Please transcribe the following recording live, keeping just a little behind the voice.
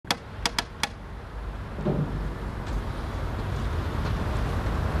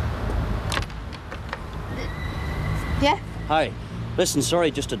Yeah? Hi. Listen, sorry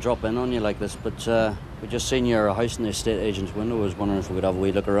just to drop in on you like this, but we just seen your house in the estate agent's window. I was wondering if we could have a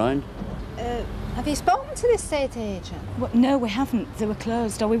wee look around. Have you spoken to the estate agent? Well, no, we haven't. They were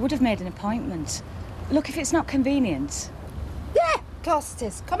closed, or we would have made an appointment. Look, if it's not convenient. Yeah, of course it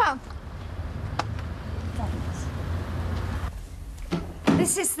is. Come on. Thanks.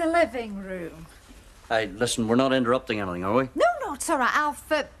 This is the living room. Hey, listen, we're not interrupting anything, are we? No, it's all right,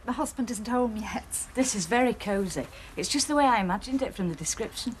 Alf. My husband isn't home yet. This is very cosy. It's just the way I imagined it from the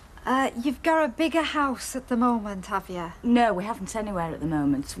description. You've got a bigger house at the moment, have you? No, we haven't anywhere at the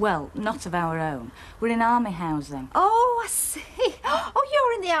moment. Well, not of our own. We're in army housing. Oh, I see. Oh,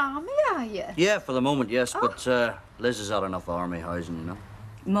 you're in the army, are you? Yeah, for the moment, yes, but Liz has had enough army housing, you know.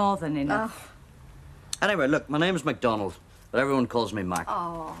 More than enough. Anyway, look, my name's McDonald, but everyone calls me Mac.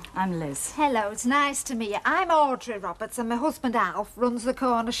 Oh. I'm Liz. Hello, it's nice to meet you. I'm Audrey Roberts, and my husband Alf runs the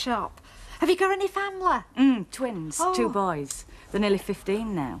corner shop. Have you got any family? Twins, Oh. 2 boys. They're nearly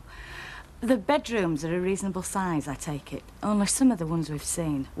 15 now. The bedrooms are a reasonable size, I take it. Only some of the ones we've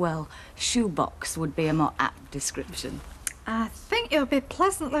seen, well, shoebox would be a more apt description. I think you'll be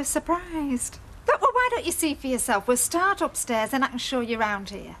pleasantly surprised. But, well, why don't you see for yourself? We'll start upstairs and I can show you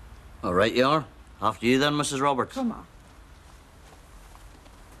round here. All right, you are. After you then, Mrs. Roberts. Come on.